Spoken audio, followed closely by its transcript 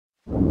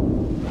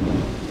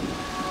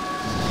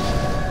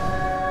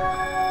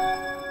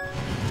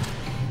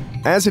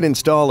As an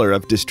installer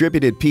of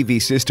distributed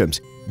PV systems,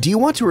 do you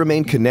want to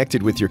remain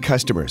connected with your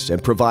customers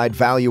and provide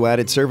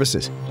value-added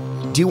services?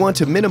 Do you want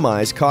to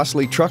minimize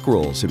costly truck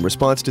rolls in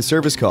response to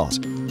service calls?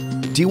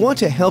 Do you want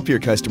to help your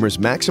customers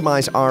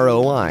maximize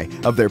ROI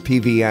of their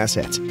PV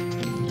assets?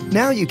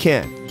 Now you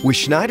can with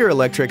Schneider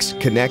Electric's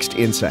Conext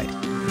Insight,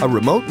 a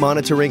remote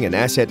monitoring and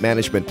asset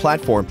management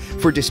platform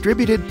for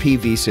distributed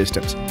PV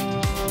systems.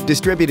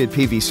 Distributed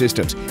PV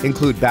systems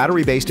include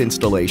battery-based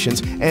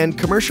installations and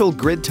commercial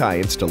grid tie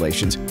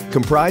installations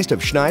comprised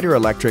of Schneider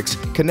Electric's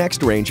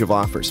Conext range of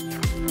offers.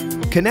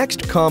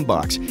 Conext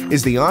ComBox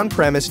is the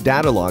on-premise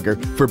data logger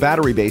for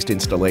battery-based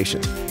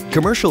installations.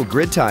 Commercial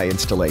grid tie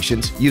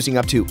installations using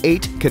up to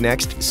 8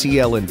 Conext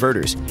CL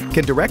inverters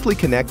can directly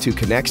connect to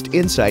Conext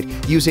Insight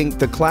using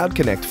the Cloud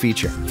Connect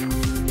feature.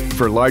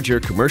 For larger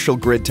commercial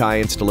grid tie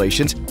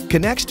installations,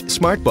 Conext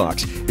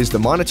SmartBox is the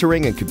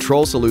monitoring and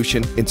control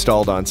solution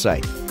installed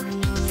on-site.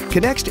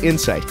 Conext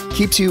Insight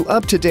keeps you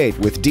up to date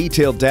with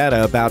detailed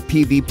data about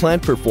PV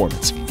plant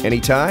performance,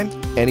 anytime,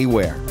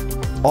 anywhere,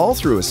 all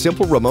through a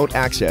simple remote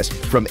access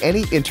from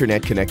any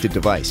internet-connected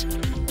device.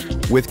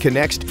 With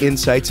Conext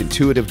Insight's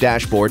intuitive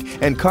dashboard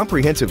and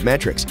comprehensive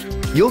metrics,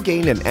 you'll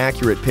gain an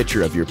accurate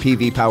picture of your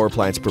PV power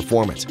plant's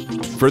performance.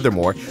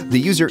 Furthermore, the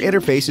user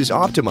interface is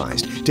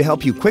optimized to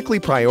help you quickly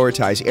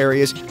prioritize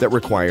areas that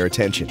require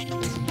attention.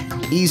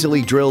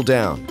 Easily drill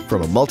down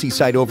from a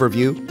multi-site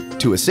overview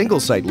to a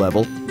single-site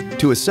level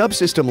to a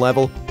subsystem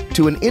level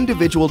to an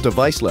individual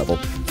device level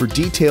for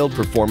detailed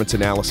performance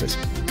analysis.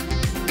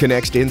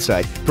 Conext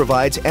Insight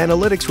provides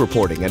analytics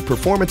reporting and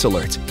performance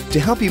alerts to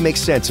help you make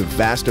sense of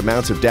vast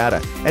amounts of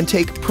data and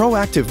take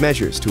proactive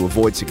measures to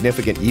avoid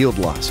significant yield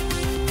loss.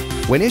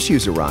 When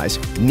issues arise,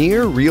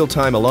 near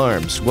real-time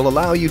alarms will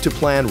allow you to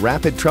plan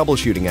rapid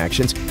troubleshooting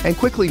actions and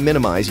quickly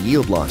minimize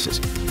yield losses.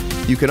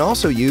 You can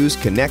also use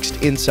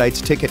Conext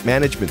Insight's ticket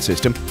management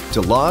system to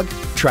log,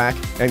 track,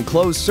 and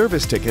close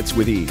service tickets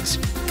with ease.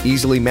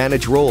 Easily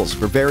manage roles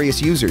for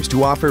various users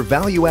to offer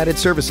value-added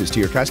services to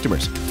your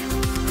customers.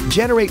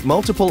 Generate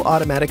multiple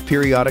automatic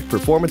periodic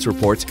performance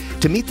reports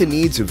to meet the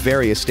needs of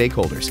various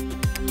stakeholders.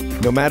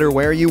 No matter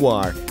where you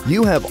are,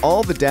 you have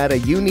all the data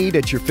you need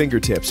at your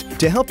fingertips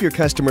to help your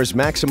customers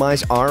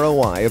maximize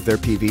ROI of their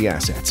PV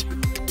assets.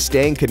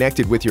 Staying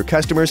connected with your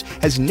customers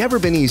has never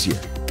been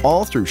easier,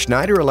 all through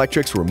Schneider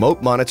Electric's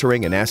remote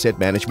monitoring and asset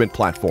management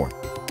platform.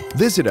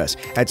 Visit us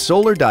at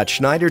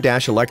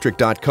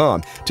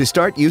solar.schneider-electric.com to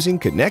start using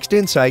Conext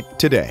Insight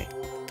today.